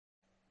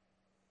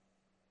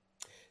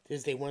This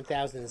is day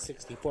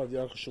 1064 of the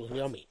Arukh HaShulchan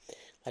Yomi.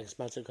 Like a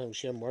sponsor, come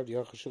share more of the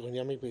Arukh HaShulchan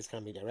Yomi. Please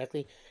contact me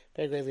directly.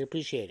 Very greatly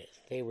appreciate it.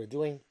 Today we're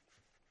doing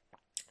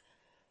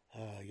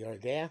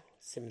Yordea,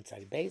 Simon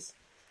Tzadi Base,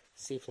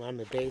 Sif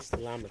Lamed Base, the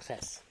Lamed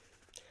Ches.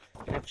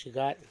 I actually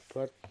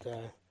brought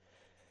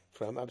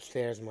from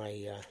upstairs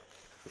my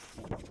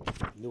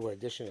newer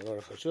edition of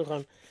Arukh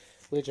HaShulchan,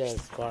 which is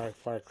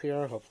far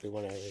clearer. Hopefully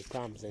won't have any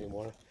problems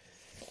anymore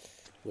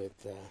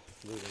with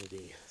reading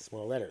the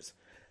small letters.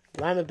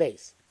 Lamed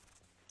Base.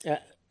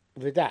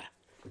 V'da.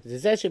 The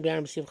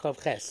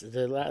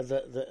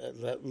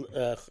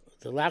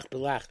lach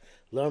belach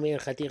lo mir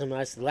chatir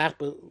nas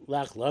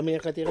lach lo mir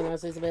chatir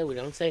nas is we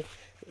don't say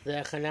the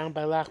chanam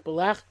by lach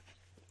belach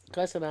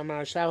because of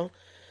Amar Shal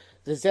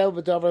the zel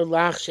bedover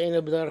lach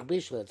sheina bedorach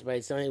bishul. It's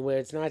by something where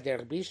it's not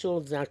derech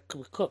bishul, it's not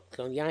cooked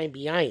on yain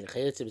biyain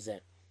chayetz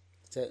b'zeh.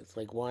 It's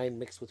like wine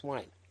mixed with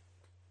wine.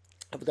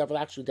 Bedover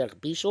lach shu derech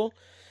bishul,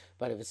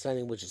 but if it's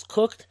something which is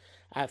cooked,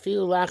 I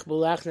feel lach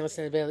bulach no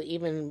nevela,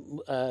 even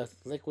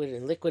liquid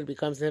and liquid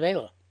becomes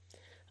nevela.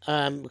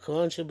 Kolon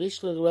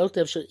shabishlu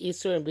rotav shel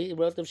iser and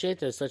rotav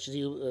sheter, such as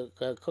you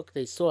cook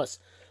the sauce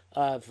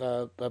of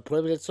a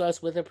prohibited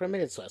sauce with a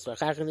permitted sauce. Then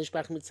a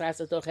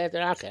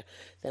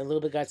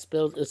little bit got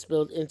spilled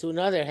into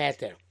another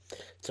heter.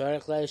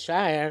 Tzorich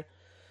le'shayir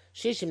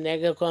shishim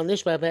negel kol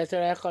nishbach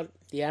b'heter echad.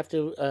 You have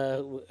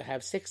to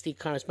have 60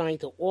 corresponding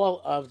to all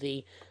of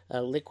the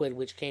liquid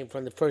which came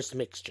from the first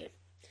mixture.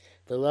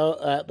 Below,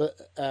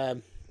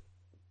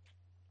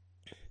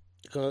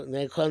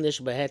 they call this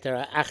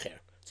beheter acher.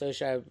 So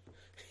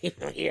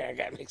here I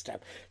got mixed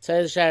up.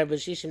 So the shar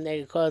b'shishim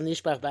they call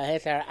nishbach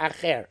beheter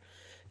acher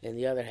in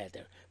the other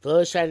heter.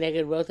 Below shar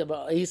neged wrote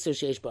about iser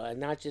sheishba, and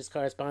not just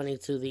corresponding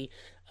to the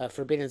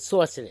forbidden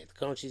sauce in it.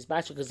 Kon she's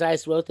bachu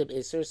kazayis wrote of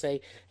iser,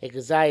 say a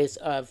kazayis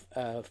of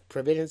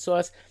forbidden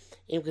sauce.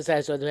 Im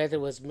kazayis or the heter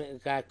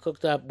got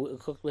cooked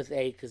with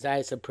a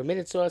kazayis of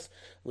permitted sauce.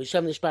 We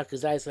sham nishbach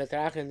kazayis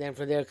letter and then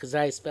from there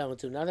kazayis fell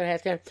into another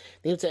heter.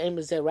 Nimtza im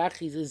zeh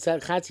rachi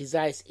chatzi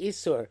zayis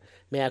isur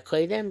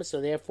me'akoidem.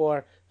 So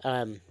therefore,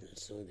 so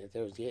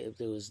there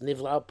was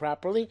nivla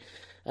properly.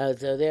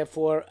 So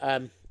therefore,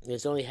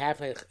 there's only half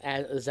a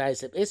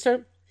zayis of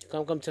isur.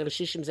 Come to the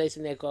shishim zayis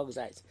and they call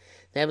zayis.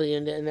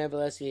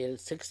 Nevertheless,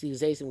 60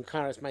 zaysim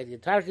karas might be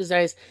entire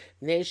zayis.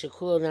 Nei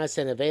shekulo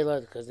nasen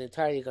avela, because the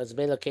entirety because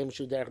avela came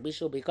shu derech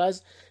bishul,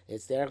 because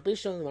it's derech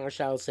bishul.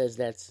 Marshal says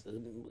that's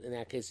in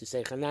that case you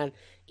say chanan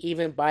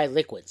even by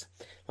liquids.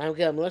 Doesn't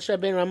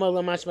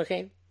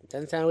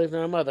sound away from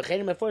Ramah.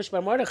 V'chedim meforish by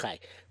Mordechai.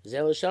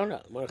 Zeh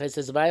l'shona. Mordechai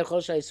says v'ayil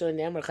chol shayisur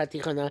ne'emer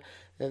chatichana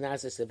the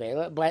nases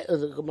avela.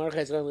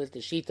 Mordechai is going with the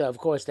shita, of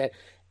course, that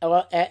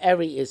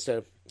every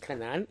isur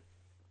chanan.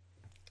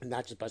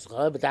 Not just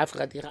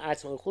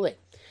pasuk,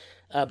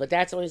 but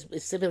that's only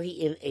specifically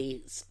in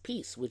a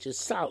piece which is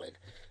solid.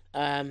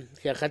 The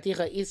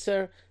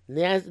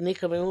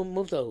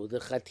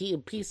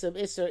piece of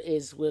iser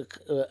is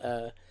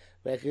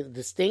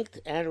distinct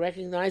and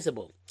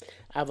recognizable.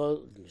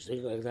 But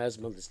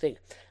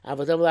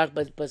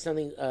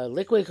something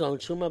liquid,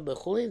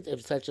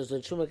 if such as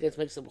when shuma gets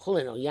mixed with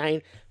chulin, or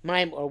yain,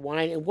 maim, or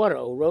wine and water,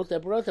 or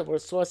rotav, or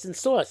sauce and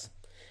sauce.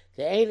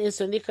 The ain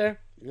iser nikar,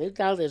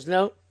 there's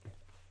no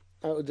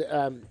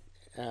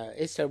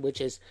Isser,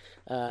 which is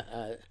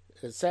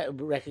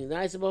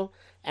recognizable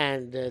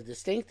and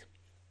distinct.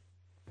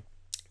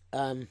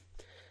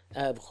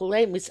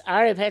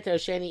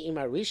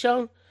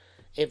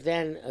 If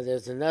then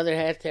there's another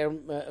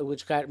heter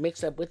which got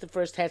mixed up with the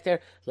first heter,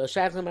 you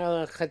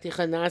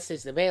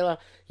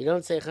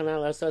don't say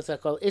chanal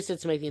asotza called isser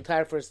to make the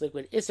entire first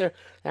liquid isser.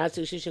 That's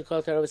the shishin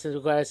called since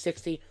requires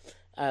 60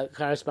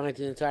 corresponding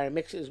to the entire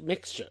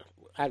mixture.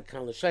 Ad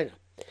kan l'shayna.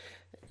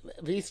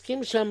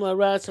 V'iskim sham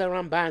l'ras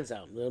Ramban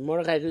zal.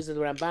 Mordechai agrees with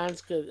the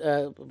Ramban's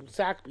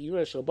sak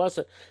b'yura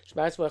shalbosa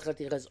shbas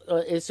v'chatichas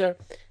iser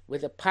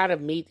with a pot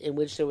of meat in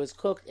which there was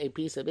cooked a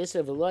piece of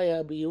iser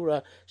v'loya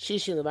b'yura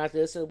shishin about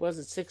the iser. It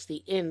wasn't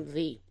 60 in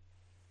the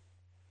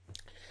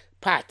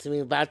pot. I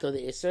mean about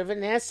the iser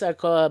v'nesa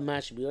kol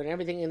mash b'yura, and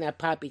everything in that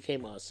pot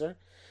became iser.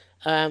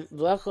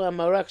 V'lachol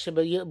amarak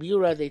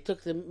sheb'yura, they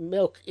took the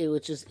milk,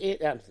 which is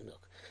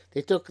milk.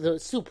 They took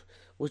the soup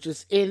which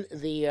was in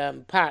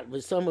the pot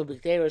with some of the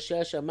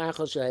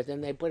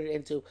then they put it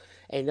into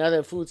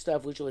another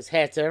foodstuff which was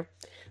heter.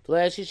 So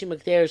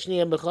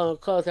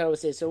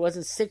it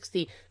wasn't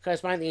 60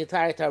 corresponding to the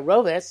entire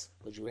taroves,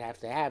 which you would have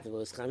to have if it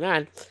was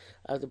chanan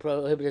of the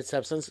prohibited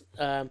substance.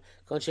 I'm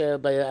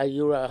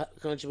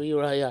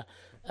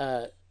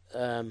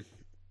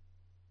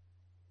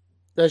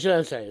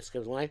sorry,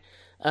 skip the line.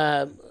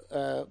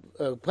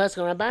 Plus,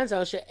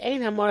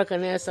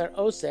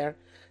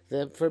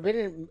 the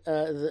forbidden,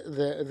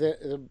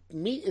 the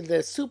meat,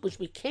 the soup which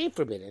became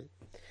forbidden,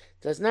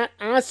 does not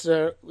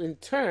answer in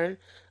turn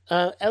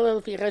or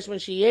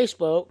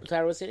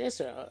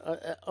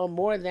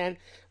more than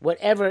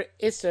whatever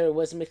iser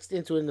was mixed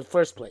into in the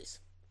first place.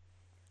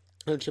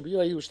 Say if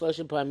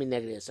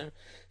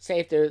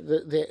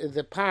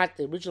the pot,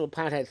 the original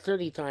pot, had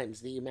 30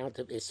 times the amount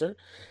of iser,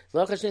 we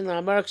only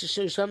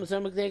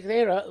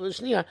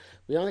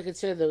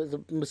consider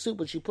the soup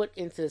which you put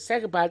into the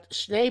second pot,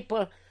 we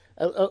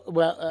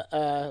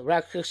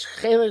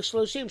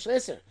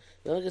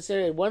only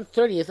consider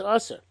 1/30th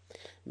aser.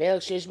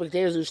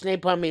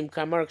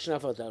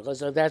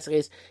 So that's the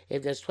case.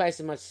 If there's twice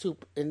as much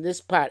soup in this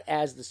pot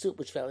as the soup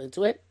which fell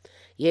into it,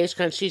 yesh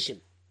kan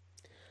shishim.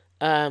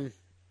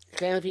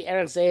 16,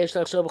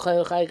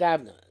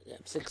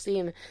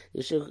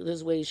 this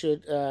is where you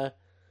should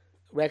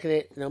reckon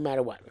it no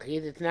matter what.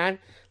 Like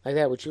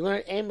that, what you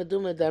learn,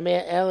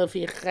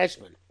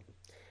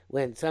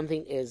 when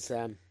something is,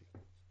 when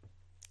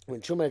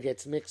truma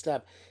gets mixed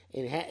up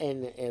in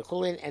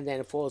chulin and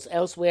then it falls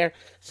elsewhere,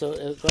 so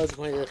it goes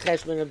according to the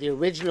cheshbon of the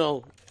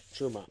original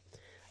truma.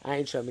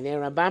 Ein sham.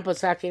 Ramban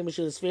pasakim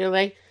mishul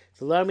svirle.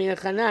 The Lord Mina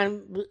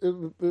Chanan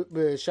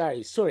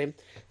Shari Surim.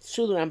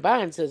 Shul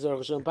Ramban says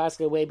Arukh HaShulchan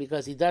Paska away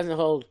because he doesn't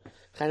hold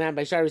Chanan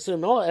by Shari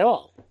Surim at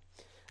all.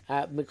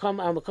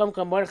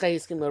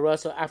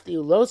 So after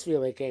you low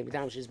Svirle came,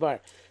 she's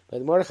bar. But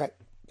the Mordechai,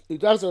 who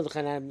does hold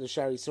Chanan the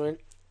Shari Surim,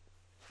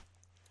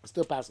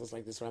 still passes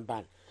like this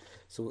Ramban.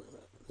 So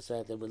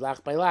that with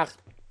Lach by Lach,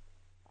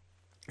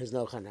 there's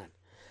no Chanan.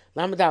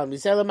 Lamadal,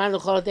 Misela Man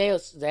L'Chol the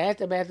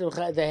Heter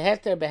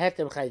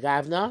Beheter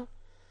Chaygavna.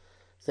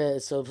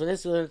 So for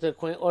this, we learn to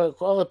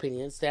all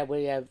opinions that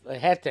we have a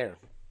heter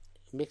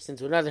mixed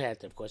into another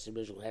heter. Of course, the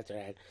original heter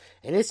had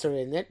an isser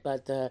in it,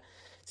 but to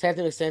an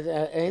extent,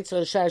 and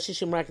so the shar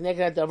shishim rak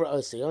negad over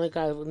osi. You only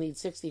need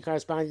 60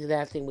 corresponding to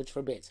that thing which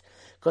forbids.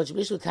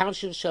 Contribution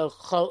township shall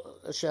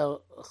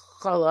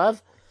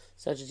cholav,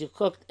 such as you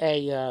cooked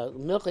a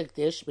milchik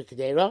dish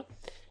b'kedera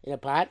in a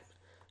pot.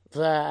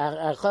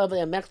 Cholav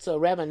a mechzo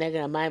reva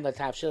negad amayim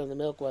v'tavshil, and the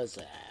milk was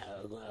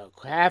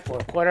half or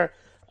a quarter.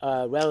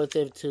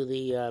 Relative to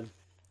the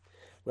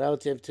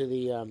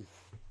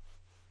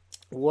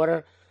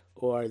water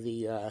or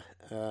the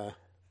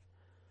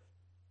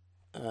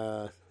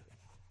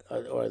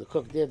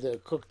cooked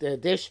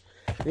dish.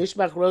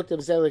 Nishbach wrote the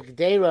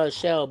gdeira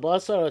shel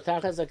basar or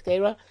tachas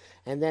gdeira,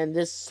 and then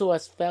this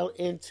sauce fell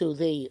into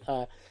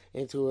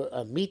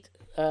a meat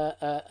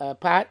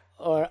pot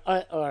or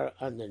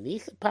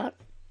underneath the pot.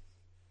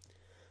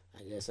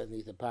 I guess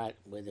underneath the pot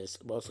where there's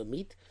also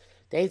meat.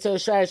 You don't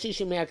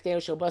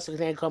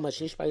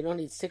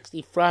need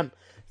 60 from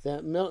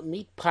the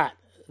meat pot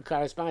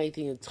corresponding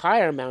to the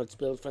entire amount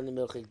spilled from the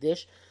milchik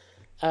dish.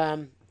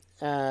 But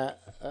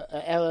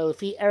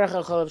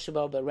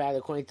rather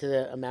according to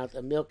the amount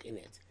of milk in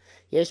it.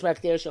 If the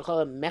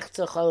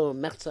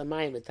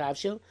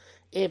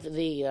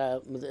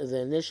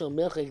initial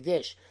milchik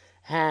dish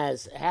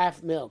has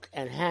half milk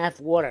and half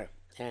water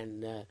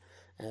and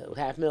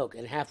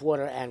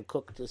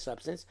cooked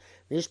substance,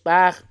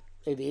 nishbach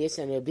revius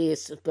and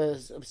revius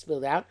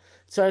spilled out.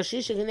 So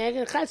shisha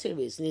geneged chatzir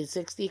revius needs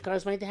 60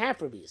 corresponding to half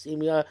revius.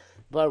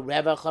 But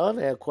reva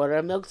cholav a quarter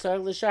of milk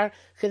tzarich l'shar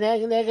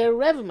geneged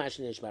reva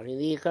mashnishbach. You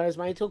need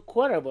corresponding to a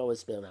quarter of what was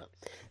spilled out.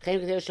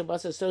 Chaim keter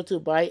shabasa, so too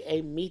by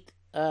a meat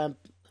pot.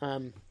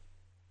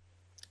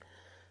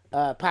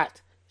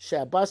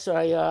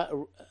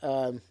 Shabasa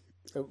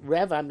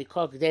reva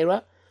mikol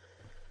kedera,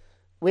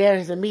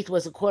 where the meat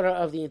was a quarter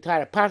of the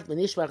entire pot.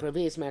 Menishbach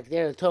revius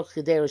makdera tok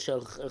kedera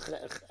shel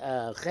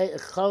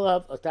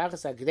cholav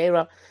otachas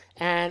agdera,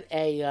 and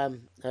a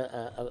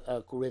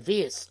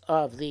revius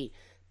of the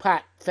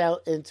pot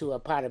fell into a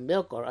pot of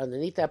milk or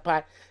underneath that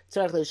pot.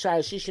 Tzarich l'shar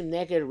shishim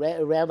neged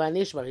reva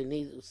nishbach. You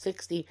need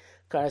 60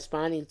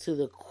 corresponding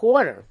to a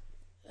quarter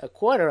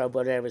of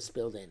whatever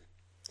spilled in.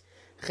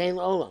 Chen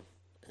olam,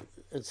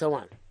 and so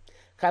on.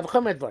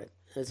 Kavchomer dvarim.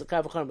 It's a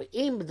kavchomer.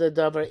 Im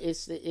bedavar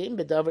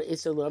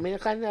iser lo min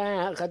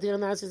chatir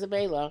nas is a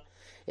bela.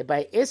 If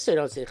by iser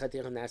don't say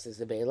chatir nas is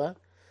a bela,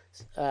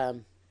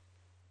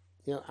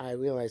 I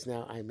realize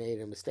now I made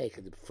a mistake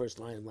in the first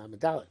line of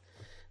Lamadalit.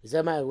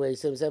 Zema where he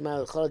says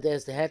Zema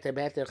chodes the heter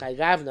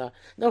chaygavna.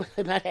 No,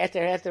 about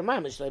heter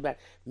mamish, about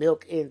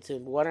milk into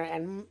water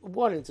and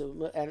water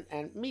into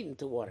and meat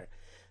into water,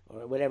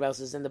 or whatever else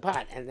is in the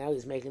pot. And now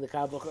he's making the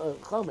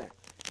kavchomer.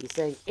 He's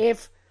saying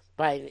if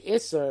by an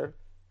iser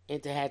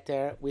into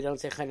heter we don't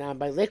say chanan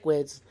by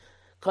liquids,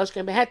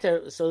 koshken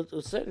beheter. So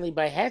certainly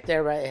by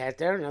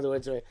heter, in other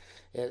words,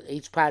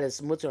 each pot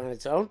is mutter on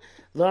its own.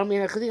 Lo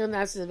min chadil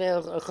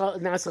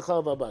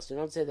nasachol babas. We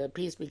don't say the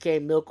piece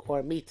became milk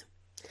or meat.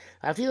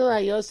 I feel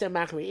like Yosef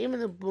Machmir, even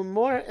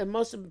the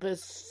most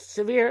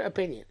severe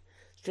opinion,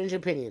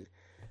 stringent opinion.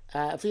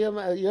 I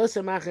feel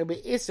Yosef Machmir be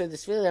Isser the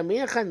Sfila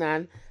Mir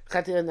Chanan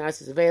Chatir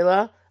Nas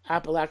Vela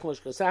Apalak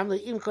Mosh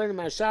Kosamli. Even according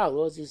to Marshal,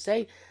 what does he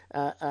say?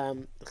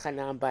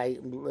 Chanan by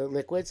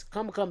liquids.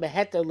 Come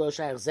beheter lo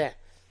shayach zeh.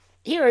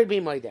 Here it'd be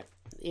moeder.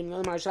 Even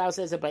though Marshal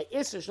says that by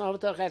Isser Shnol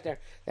B'toch Heter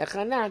that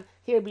Chanan,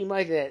 here it'd be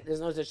moeder.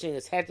 There's no such thing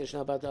as Heter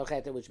Shnol B'toch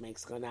Heter, which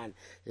makes Chanan.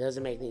 It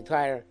doesn't make the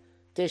entire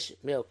dish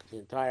milk, the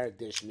entire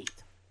dish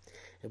meat.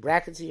 In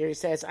brackets here he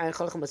says, Ein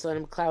Chochem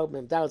Asonim Cloud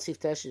Mem Dal Sif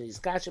Tesh and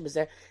Yiskachim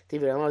Bezer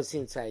Tivir Amod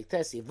Sin Tzadik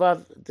Tes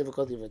Yivav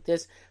difficulty with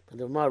this, but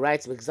the Ramah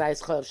writes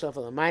B'Gzayis Cholav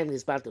Shofel Amayim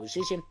Nizbat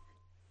V'Shishim.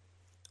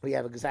 We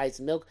have a Gzayis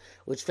milk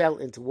which fell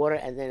into water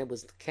and then it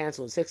was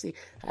canceled in 60.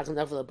 Hacham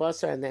Nafel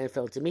Basar and then it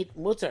fell to meat.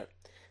 Mutter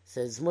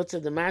says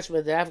Mutter the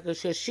mashma the Africa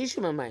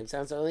Shishim Amayim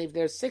sounds only if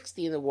there's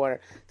 60 in the water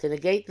to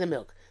negate the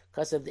milk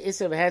because of the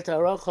Isser V'Het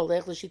Arukh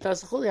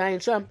L'Shitas Chuli Ayin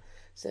Sham.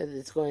 Said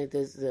it's going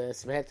to the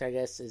Smehet, I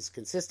guess, is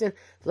consistent.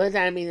 But the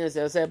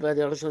Arukh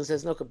HaShulchan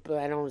says no.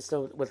 I don't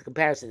understand what the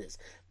comparison is.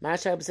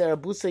 Mashab said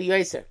Abusa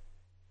Yoiser.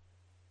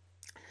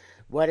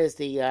 What is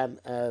the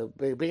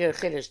bigger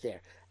chiddush there?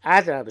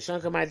 Adra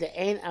b'shon kamar the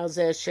ein al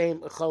zeh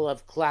shem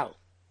cholav klal.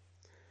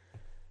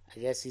 I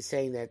guess he's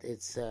saying that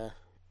it's the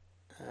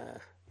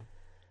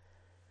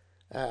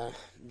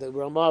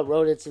Ramah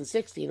wrote it's in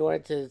 60 in order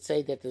to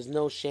say that there's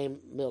no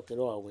shame milk at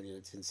all when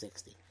it's in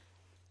 60.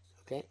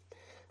 Okay.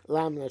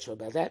 I'm not sure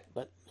about that,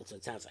 but that's what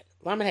it sounds like.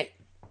 Lamed Hey.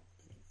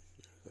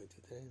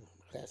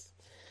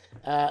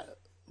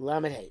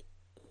 Lamed Hey.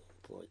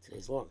 Boy,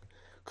 today's long.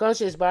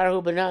 Koshes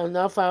Barhu B'Nal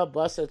Nafal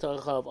Basar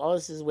Torchov. All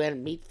this is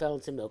when meat fell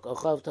into milk, or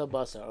Chov to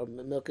Basar, or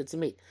milk into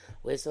meat.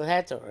 Where still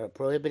had to, or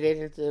prohibited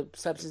into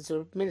substance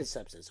or permitted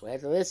substance. Where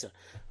had to listen,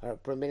 or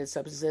permitted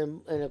substance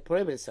and a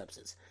prohibited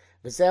substance.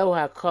 V'Zeu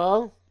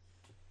HaKol,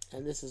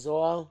 and this is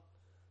all.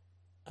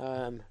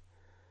 In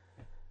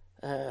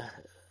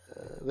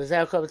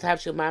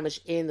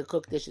the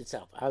cooked dish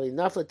itself. What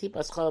if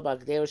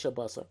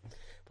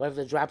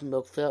the drop of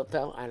milk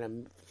fell on a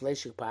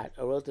fleshik pot,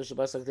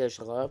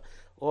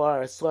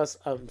 or a sauce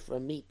of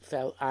meat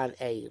fell on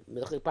a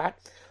milky pot,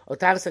 or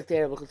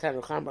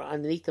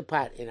underneath the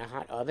pot in a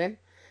hot oven?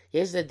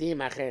 Here's the dim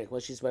acherik,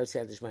 what she's about to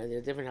say. There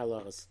are different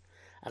halachas.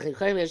 But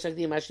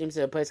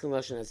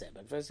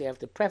first we have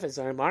to preface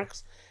our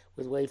remarks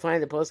with where you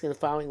find the post in the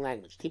following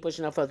language.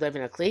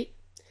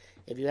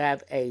 If you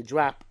have a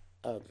drop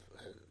of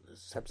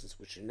substance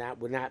which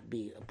would not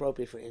be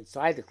appropriate for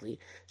inside the kli,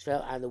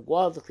 fell on the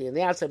wall of the kli, and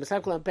the outside.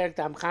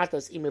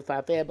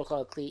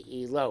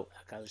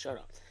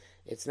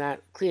 It's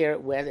not clear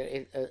whether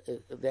it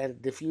then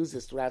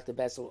diffuses throughout the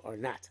vessel or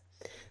not.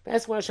 The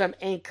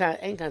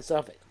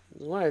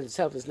word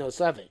itself is no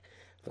suffix.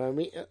 For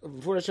me,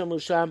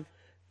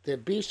 the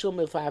bishul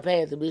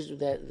mefaveh, the bishul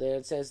that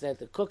it says that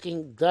the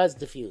cooking does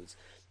diffuse.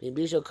 The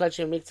bishul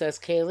kachim mixas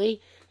keli.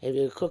 If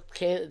you cook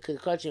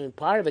kachim in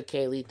part of a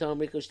keli, tom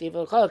riko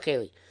shtifa chol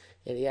keli,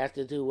 and you have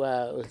to do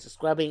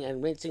scrubbing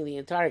and rinsing the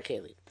entire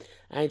keli.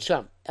 Ein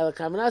sham el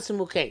kamanasim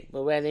mukein,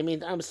 but where they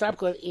mean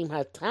sabkol im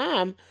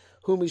hatam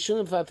hu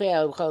mishum mefaveh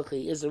al chol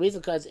keli is the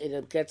reason because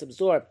it gets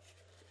absorbed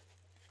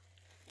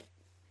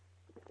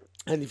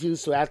and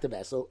diffused throughout the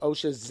vessel.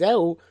 Osha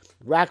zeu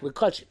rak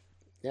b'kachim.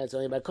 That's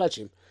only by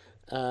kachim.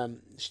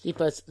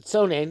 Shtipas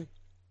tzonen.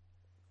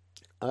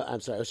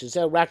 I'm sorry. Osha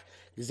zeu rak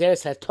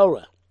gzeres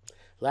haTorah.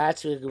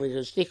 Last week we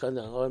did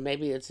shtifa, or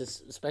maybe it's a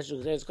special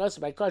gzeres kosa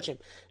by kachim.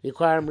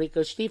 Require riko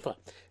shtifa.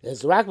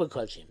 There's rak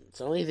b'kachim.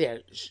 It's only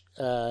there.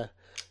 Shtifa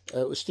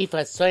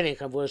tzonen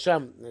kavur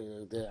sham.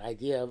 The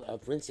idea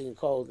of rinsing in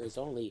cold is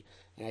only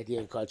an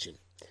idea of kachim.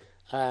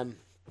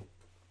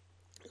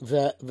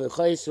 The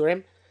v'choy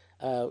surim.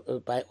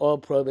 By all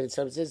prohibited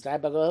substances,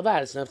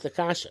 it's not the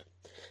kasha.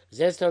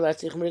 And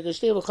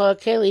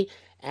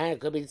it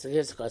could be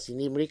because you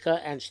need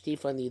Mrika and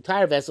Shtifa in the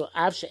entire vessel,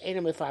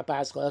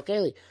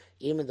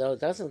 even though it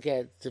doesn't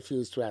get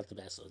diffused throughout the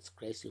vessel. It's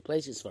crazy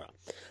places for it.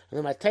 And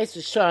then my taste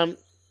of Sham,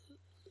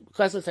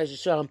 because of taste of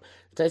Sham,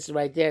 the taste is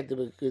right there,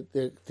 the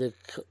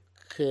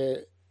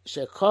Shekol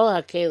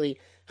HaKeli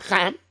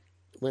Cham,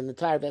 when the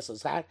entire vessel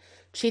is hot,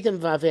 Pshitim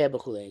Vaveh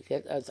B'chulei.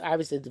 It's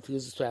obviously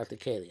diffuses throughout the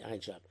Keli, Ein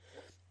Sham.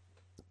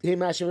 It seems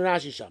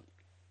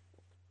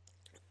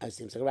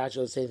like Rashi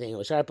will say the same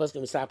thing. Shar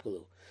poskim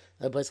misapkalu.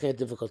 The poskim had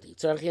difficulty.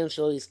 Tzarchian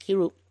shlo is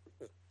kiru.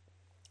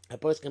 A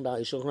poskim bal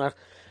yishulchan aruch.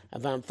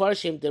 Avam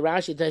farshim the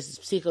Rashi does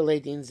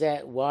psycholadin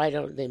zeh. Why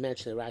don't they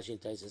mention the Rashi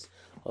does?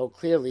 Oh,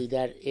 clearly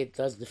that it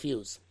does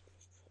diffuse.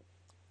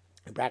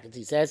 In brackets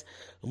he says,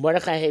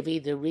 Mordechai hevi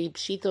the re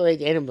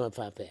pshitolad enim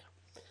b'fafeh.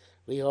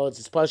 He holds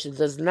this portion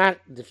does not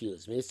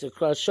diffuse. Mr.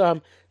 Cross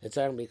Sham, it's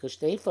our Mrika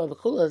Shtifa, the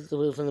Kula,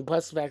 from the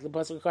Pasuk back, the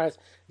Pasuk requires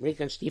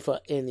Mrika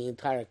Shtifa in the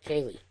entire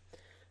Keli.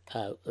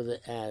 No,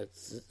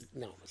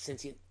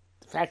 since the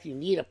fact you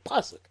need a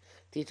Pasuk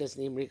teach us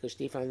the Mrika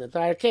Shtifa in the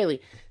entire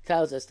Keli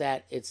tells us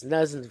that it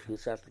doesn't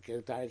diffuse throughout the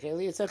entire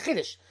Keli, it's a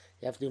Chiddush.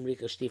 You have to do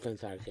Mrika Shtifa in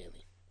the entire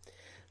Keli.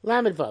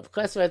 Lamed Vav,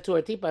 Kasva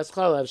Tur Tipas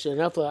Cholav,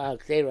 Shenafla Al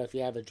Ktera, if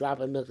you have a drop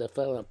of milk that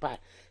fell in a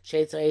pot,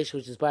 Sheitz Aish,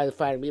 which is by the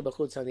fire,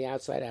 Mibachutz on the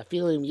outside,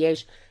 Afilim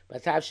Yesh,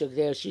 Batav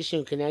Shekder,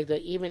 Shishim Connector,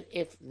 even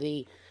if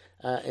the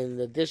in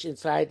the dish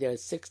inside there are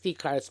 60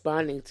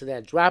 corresponding to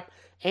that drop,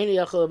 Ain't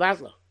Yachol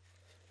Batlo.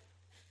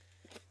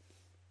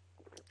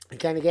 You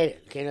kind of get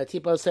it. Okay, now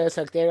Tipo says,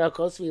 Haktera,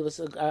 Kosvi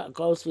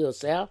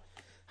Osel,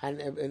 and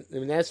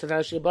Nes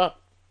Fatav Sheba.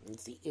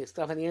 It's the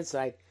stuff on the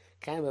inside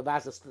kind of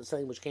about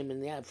something which came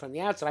in from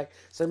the outside.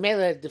 So the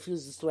mela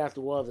diffuses throughout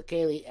the wall of the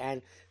keli,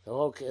 and the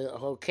whole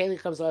keli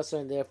comes also,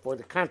 and therefore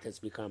the contents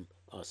become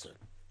also.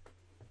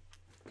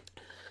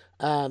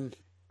 Rami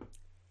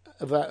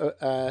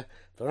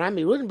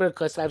Rudenberg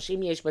kosav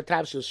shim yesh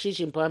batav shel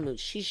shishim pamim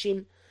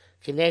shishim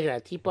keneged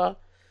atipa.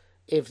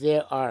 If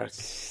there are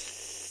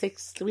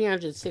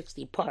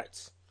 360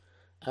 parts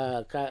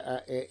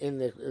in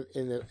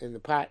the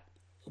pot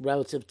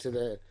relative to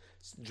the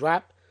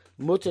drop,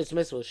 mutzos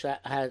mitzvah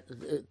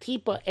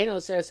tipa eno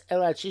says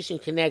elat shishim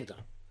kenegda.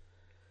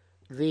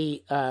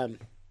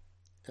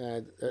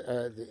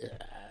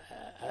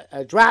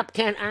 A drop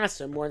can't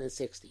answer more than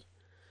 60.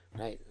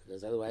 Right,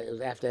 because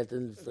otherwise, after that,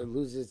 it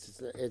loses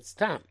its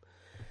time.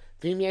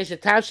 So if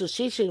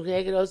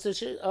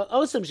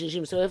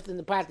in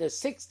the pot there's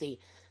 60,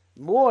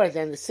 more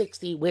than the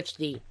 60 which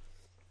the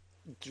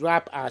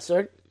drop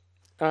answered,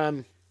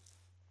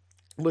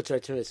 which are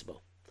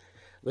permissible.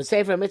 But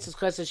say for a mitzvah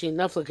question, she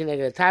nafla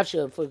connected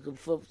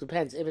tavshil.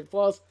 Depends if it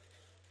falls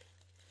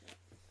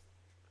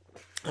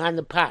on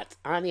the pot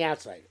on the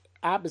outside,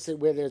 opposite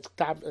where there's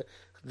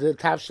the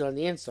tavshil on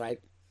the inside.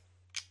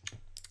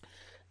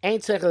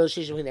 Ain't circle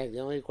shishim connected. They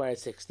only require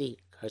 60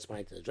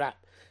 corresponding to the drop.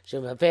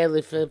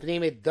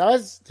 It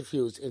does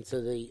diffuse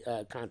into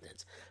the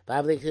contents.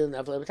 If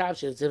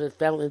it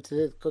fell into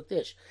the cooked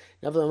dish.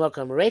 If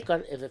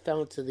it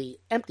fell into the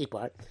empty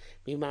part,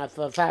 and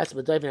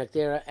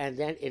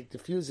then it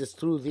diffuses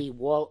through the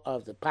wall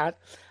of the pot,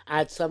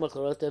 add some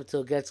until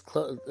it gets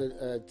close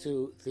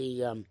to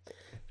the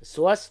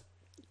sauce.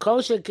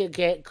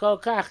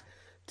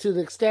 To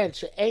the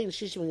extent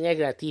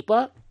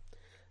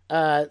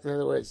in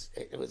other words,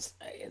 it's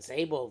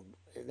able,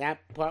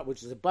 that part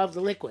which is above the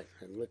liquid,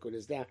 and the liquid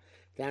is down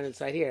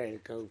inside here, and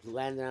it goes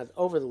landing out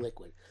over the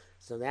liquid.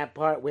 So that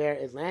part where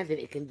it landed,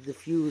 it can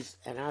diffuse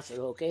and also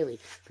the whole keli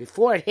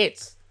before it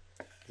hits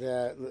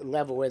the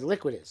level where the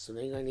liquid is. So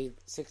then you're going to need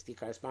 60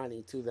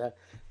 corresponding to the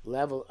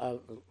level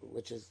of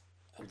which is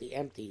of the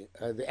empty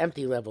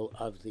level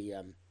of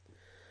the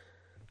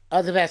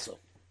vessel.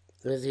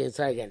 There's the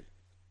inside again.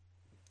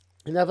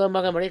 And then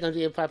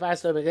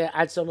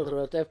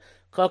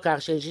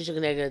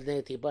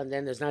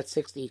there's not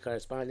 60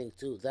 corresponding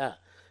to the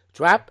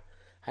drop.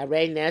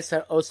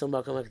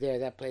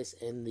 That place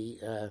in the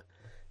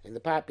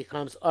pot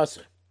becomes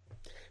osur.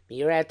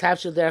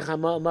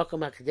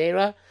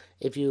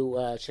 If you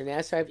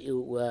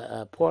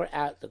pour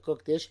out the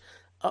cooked dish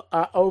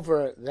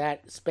over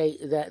that space,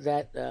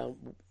 that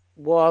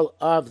wall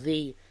of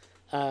the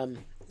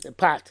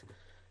pot,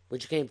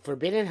 which became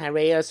forbidden,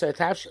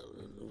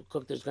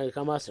 cooked dish is going to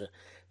become osur.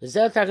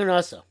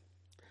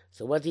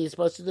 So what are you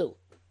supposed to do?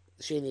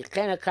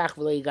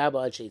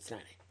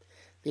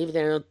 Leave it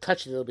there, don't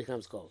touch it, it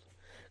becomes cold.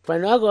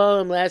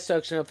 Last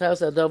section of and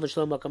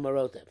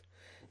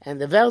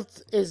the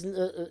velt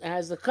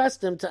has the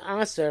custom to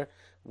answer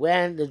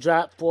when the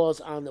drop falls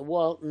on the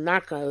wall,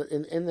 not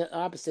in the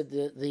opposite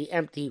the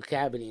empty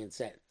cavity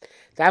instead.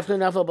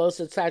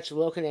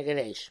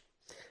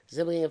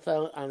 Simply it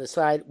fell on the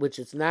side which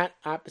is not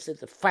opposite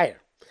the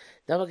fire.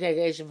 Double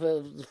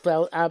congregation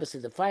fell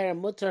opposite the fire.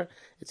 Mutter,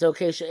 it's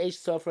okay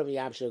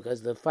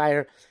because the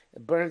fire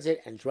burns it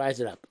and dries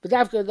it up. But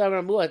after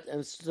the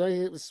and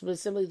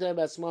specifically talking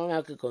about small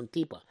amount of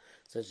tipa,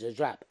 such as a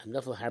drop. And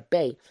if a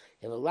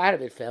lot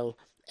of it fell,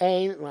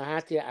 can't be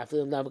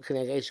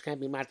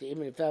matir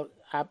even if it fell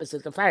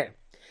opposite the fire.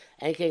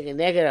 And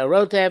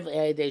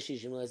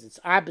it's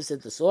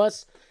opposite the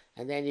sauce,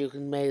 and then you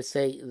can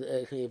say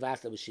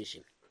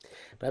shishim.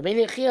 But in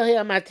you can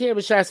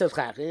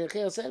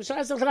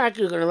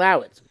allow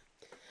it.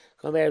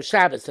 Come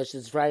Shabbos, such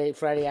as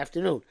Friday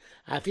afternoon.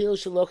 Even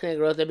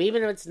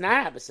if it's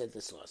not opposite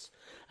the sauce.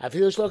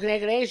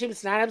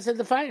 It's not opposite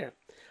the fire.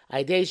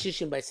 I day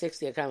shishim by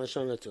 60 a kind of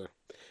shonatur.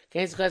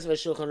 Can't because of a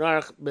shulchan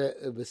aruch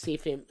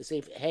b'sifim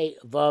hey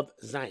vav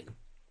zayin.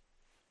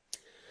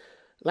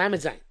 Lamed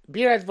zayin.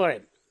 Birat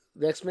vorim.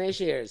 The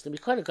explanation here is the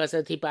because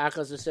of tipa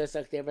achas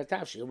v'sesak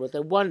devatavshi with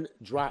the one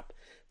drop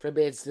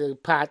forbids the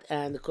pot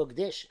and the cooked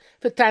dish.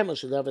 For time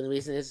Moshe and the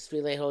reason is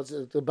Filei holds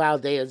the Baal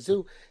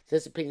Deyazu.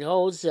 This opinion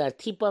holds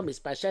tipa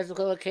mispashes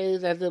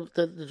that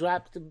the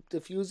drop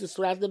diffuses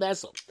throughout the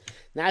vessel.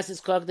 Nas is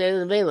cooked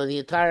in the nevela. The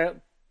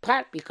entire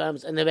pot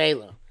becomes a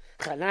nevela.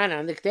 Chanan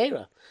on the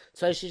ktera.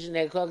 So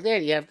shishin cooked there.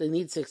 You have to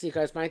need 60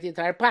 corresponding to the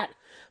entire pot.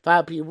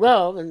 Val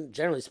and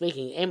generally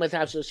speaking,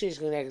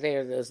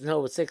 there's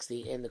no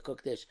 60 in the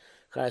cooked dish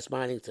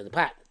corresponding to the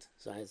pot.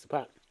 So it's the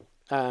pot.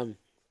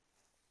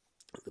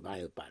 The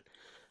body of the pot.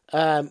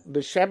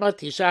 B'shema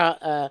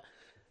tisha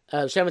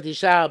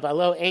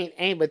balo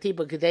ain't but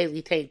tipa kadei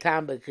litain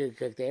tam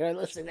b'kakdei.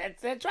 Listen,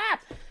 that's that drop.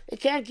 It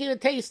can't give a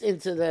taste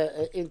into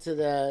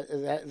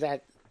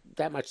that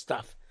much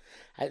stuff.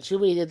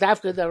 Should we the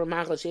dafka the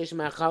ramachal sheish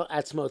machal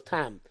atzmo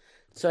tam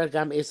tzor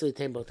gam isli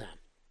tembo tam.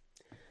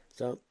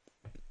 So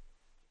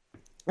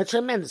a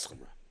tremendous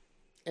chumrah.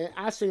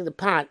 Answering the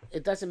pot,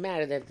 it doesn't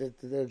matter that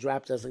the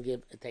drop doesn't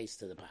give a taste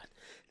to the pot.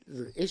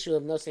 The issue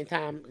of no same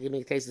time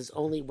giving a taste is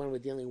only when we're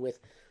dealing with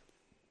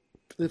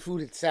the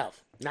food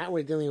itself, not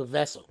when we're dealing with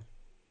vessel.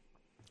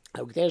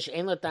 So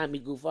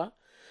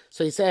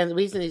he said the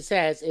reason he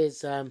says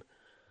is the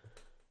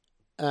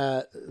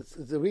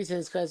reason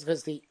is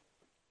because the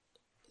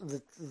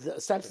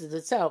substance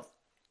itself,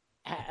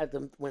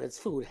 when it's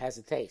food, has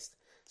a taste.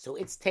 So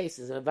its taste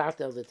is about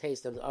the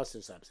taste of the other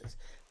substance.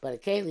 But a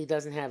keli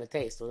doesn't have a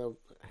taste, although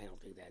I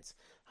don't think that's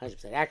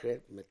 100%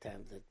 accurate. The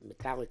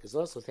metallic is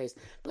also a taste,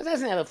 but it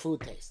doesn't have a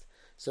food taste.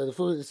 So the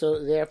food, so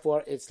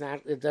therefore it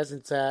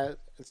doesn't stand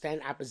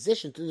in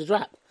opposition to the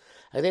drop.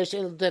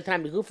 The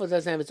time the gufa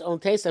doesn't have its own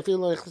taste. I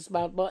feel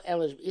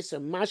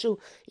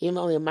even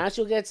only a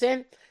mashu gets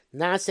in.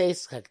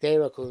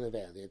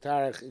 The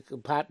entire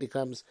pot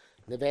becomes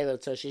nevela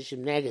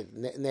tzashishim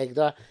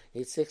negda.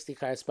 It's 60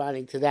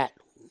 corresponding to that.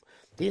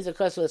 These are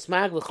because of the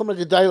smag v'chumra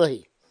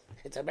gedoylahi.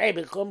 It's a very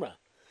big chumra.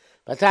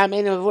 But time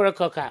ain't avura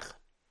kokach.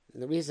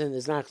 The reason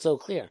is not so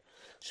clear.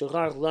 Shulchan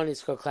Aruch lo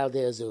nizkor klal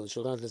de'azu.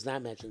 Shulchan does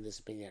not mention this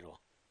opinion at all.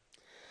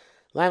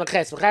 Lama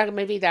ches v'chag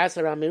maybe that's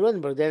around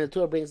Rudenberg. Then the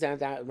Torah brings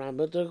down around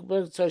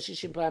Rudenberg. So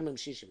shishim pamim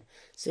shishim,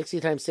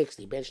 60 times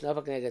 60. Ben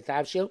shnofak neged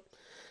tavshil,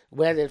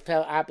 whether it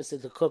fell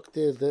opposite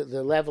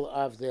the level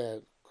of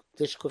the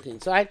dish cooking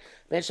side.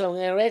 Ben shalom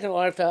neged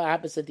or it fell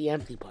opposite the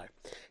empty part.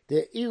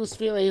 The Eus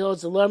feel he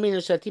holds the lormin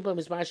and shatipa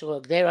mismashal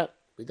agdera.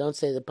 We don't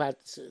say the pot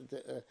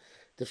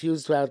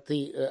diffused throughout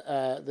the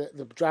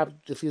drop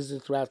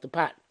diffuses throughout the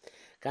pot.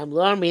 Kam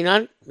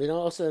lorminon, we don't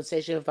also say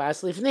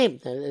shefas lifnim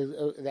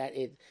that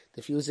it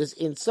diffuses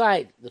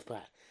inside the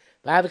pot.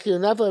 Barbecue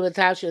enough of a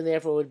tapsha, and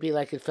therefore it would be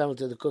like it fell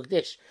into the cooked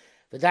dish.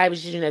 But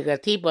diabeshishin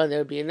agatipa, there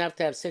would be enough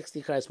to have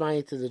 60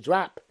 corresponding to the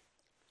drop.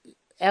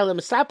 Elam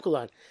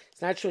sapkulon.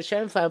 It's not true.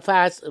 Shem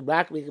fast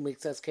rock we can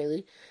mix us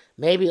keli.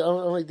 Maybe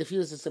only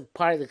diffuses some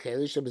part of the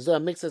keli. Shabazah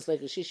mix us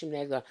like a shishim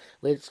negla,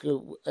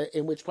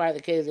 in which part of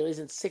the keli there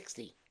isn't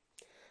 60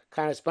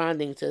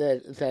 corresponding to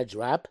that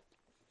drop.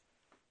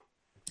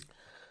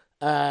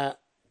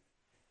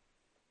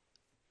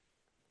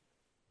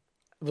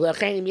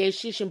 V'lachenim yesh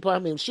shishim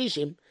pamim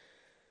shishim.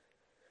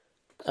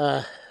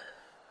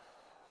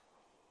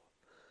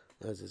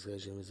 What's this?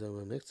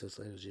 Shishim mix us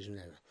like a shishim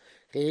negla.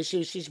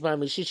 Shishim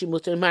pamim shishim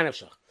mutar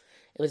manavshach.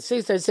 If it's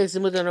 6 times 6,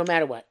 no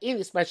matter what.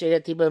 If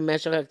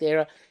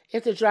the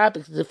drop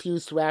is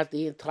diffused throughout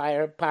the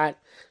entire pot,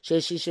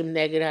 and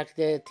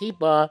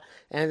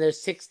there's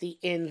 60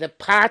 in the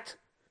pot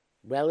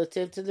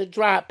relative to the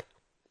drop,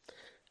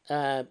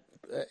 in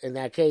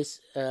that case,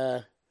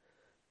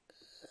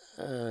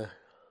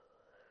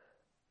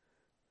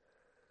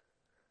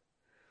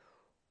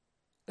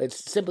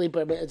 it's definitely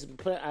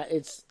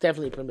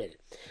permitted.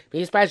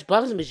 Because it's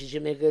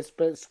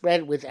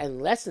spread with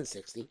and less than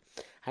 60.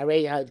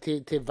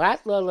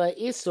 Tivatla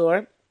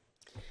isor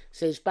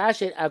says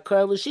bashet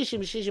akar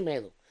l'shishim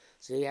elu.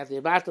 So you have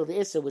the battle the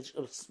isor, which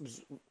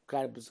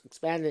kind of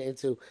expanded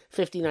into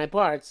 59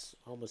 parts,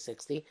 almost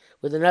 60,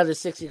 with another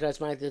 60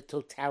 corresponding to the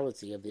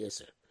totality of the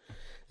isor.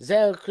 This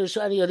is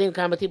when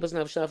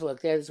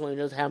we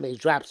know how many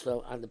drops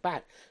fell on the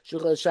pot. To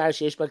the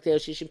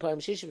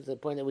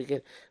point that we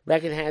can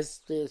reckon has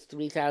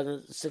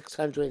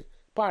 3,600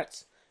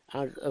 parts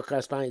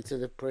corresponding to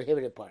the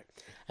prohibited part.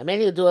 And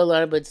many will do a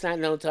lot, but it's not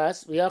known to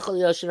us. May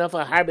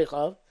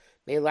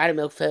a lot of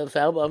milk fell,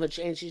 but and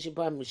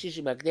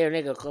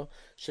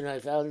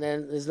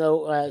then there's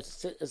no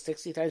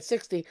 60 times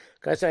 60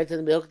 corresponding to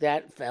the milk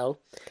that fell.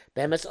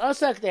 Then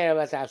also there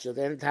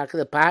then talk of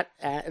the pot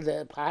and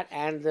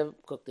the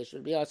cooked dish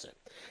would be also.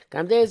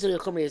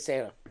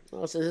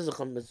 Also, this is a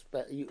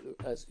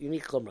chumrah,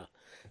 unique chumrah.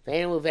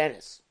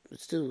 Venice.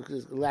 It's too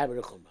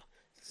elaborate chumrah.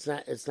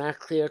 It's not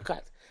clear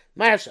cut.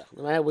 Marsha,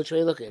 no matter which way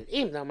you look at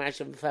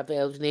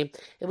it.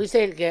 If we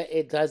say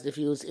it does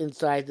diffuse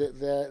inside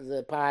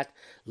the pot,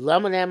 I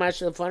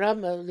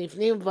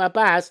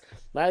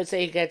would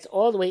say it gets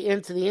all the way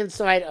into the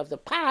inside of the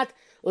pot,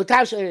 but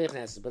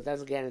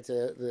doesn't get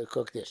into the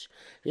cooked dish.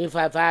 If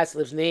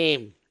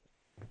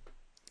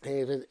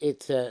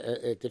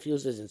it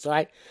diffuses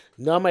inside,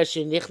 then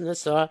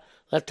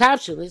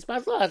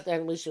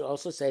we should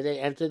also say they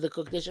entered the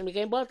cooked dish and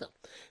became bottom.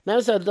 So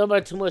it's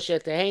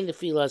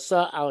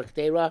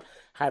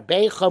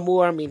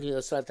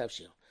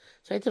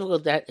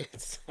difficult that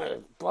it's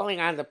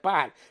falling on the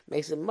pot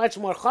makes it much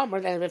more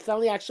chomer than if it fell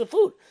in the actual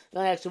food.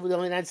 The actual food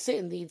only need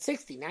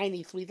 60,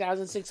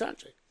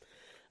 93,600.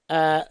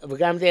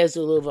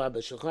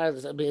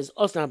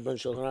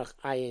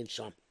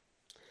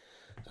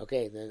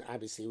 Okay, then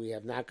obviously we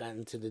have not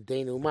gotten to the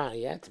denouement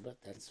yet, but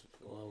that's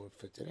all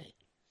for today.